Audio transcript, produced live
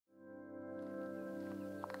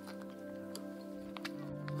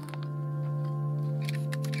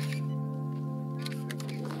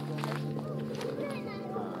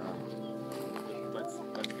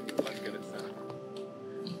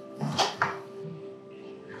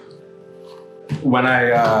When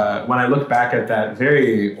I look back at that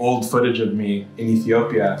very old footage of me in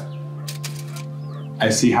Ethiopia, I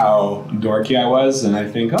see how dorky I was, and I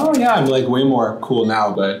think, oh yeah, I'm like way more cool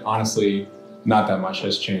now, but honestly, not that much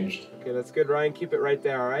has changed. Okay, that's good, Ryan. Keep it right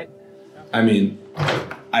there, all right? I mean,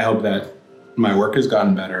 I hope that my work has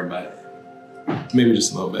gotten better, but maybe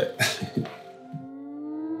just a little bit.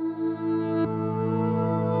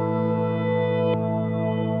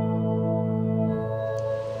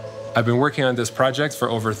 I've been working on this project for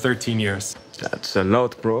over 13 years. That's a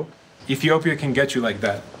lot, bro. Ethiopia can get you like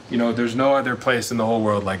that. You know, there's no other place in the whole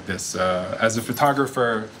world like this. As a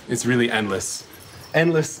photographer, it's really endless.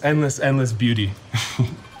 Endless, endless, endless beauty.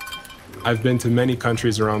 I've been to many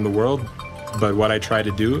countries around the world, but what I try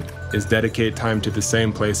to do is dedicate time to the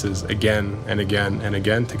same places again and again and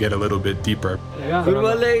again to get a little bit deeper.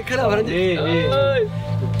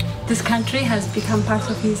 This country has become part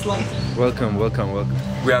of his life. Welcome, welcome, welcome.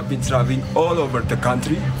 We have been traveling all over the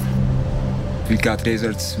country. We got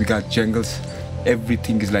deserts, we got jungles.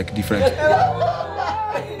 Everything is like different.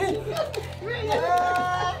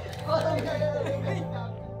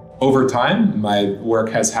 Over time, my work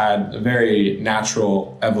has had a very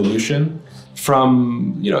natural evolution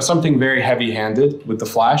from, you know, something very heavy-handed with the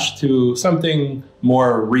flash to something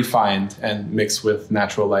more refined and mixed with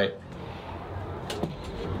natural light.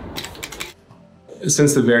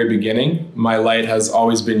 Since the very beginning, my light has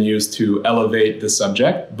always been used to elevate the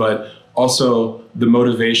subject, but also the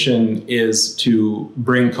motivation is to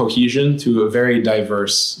bring cohesion to a very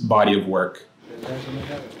diverse body of work.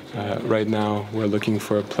 Right now, we're looking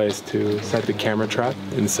for a place to set the camera trap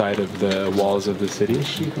inside of the walls of the city.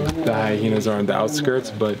 The hyenas are on the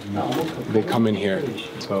outskirts, but they come in here.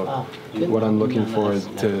 So what I'm looking for is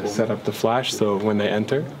to set up the flash so when they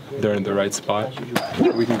enter, they're in the right spot.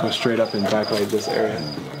 We can go straight up and backlight this area.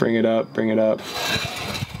 Bring it up, bring it up.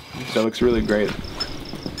 That looks really great.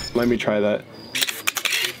 Let me try that.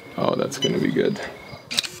 Oh, that's gonna be good.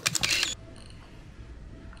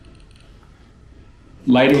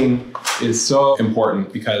 Lighting is so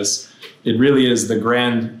important because it really is the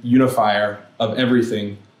grand unifier of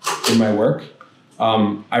everything in my work.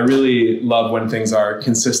 I really love when things are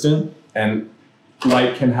consistent, and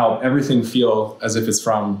light can help everything feel as if it's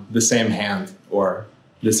from the same hand or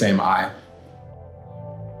the same eye.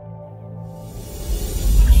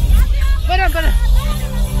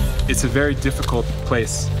 It's a very difficult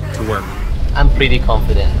place to work. I'm pretty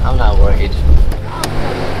confident. I'm not worried.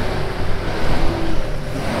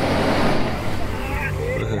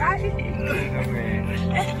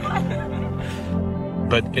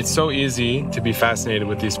 But it's so easy to be fascinated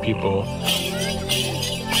with these people.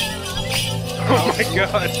 Oh my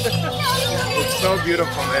God. It's so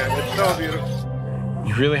beautiful, man. It's so beautiful.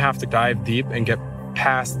 You really have to dive deep and get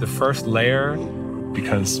past the first layer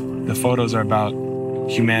because the photos are about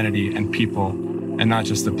humanity and people and not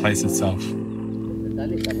just the place itself.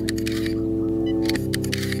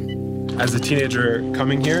 As a teenager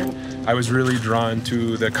coming here, I was really drawn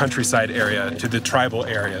to the countryside area, to the tribal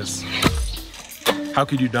areas. How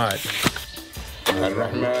could you not?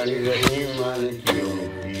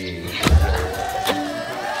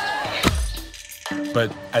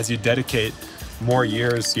 But as you dedicate more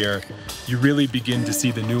years here, you really begin to see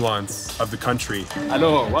the nuance of the country.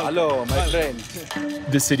 Hello, hello, my friend.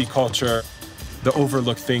 The city culture, the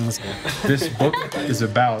overlooked things. This book is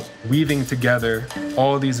about weaving together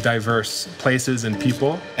all these diverse places and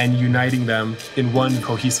people and uniting them in one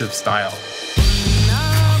cohesive style.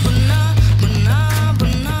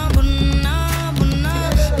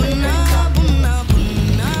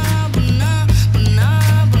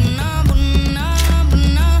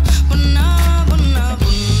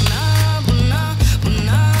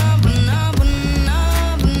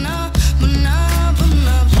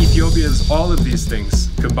 Ethiopia is all of these things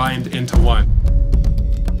combined into one.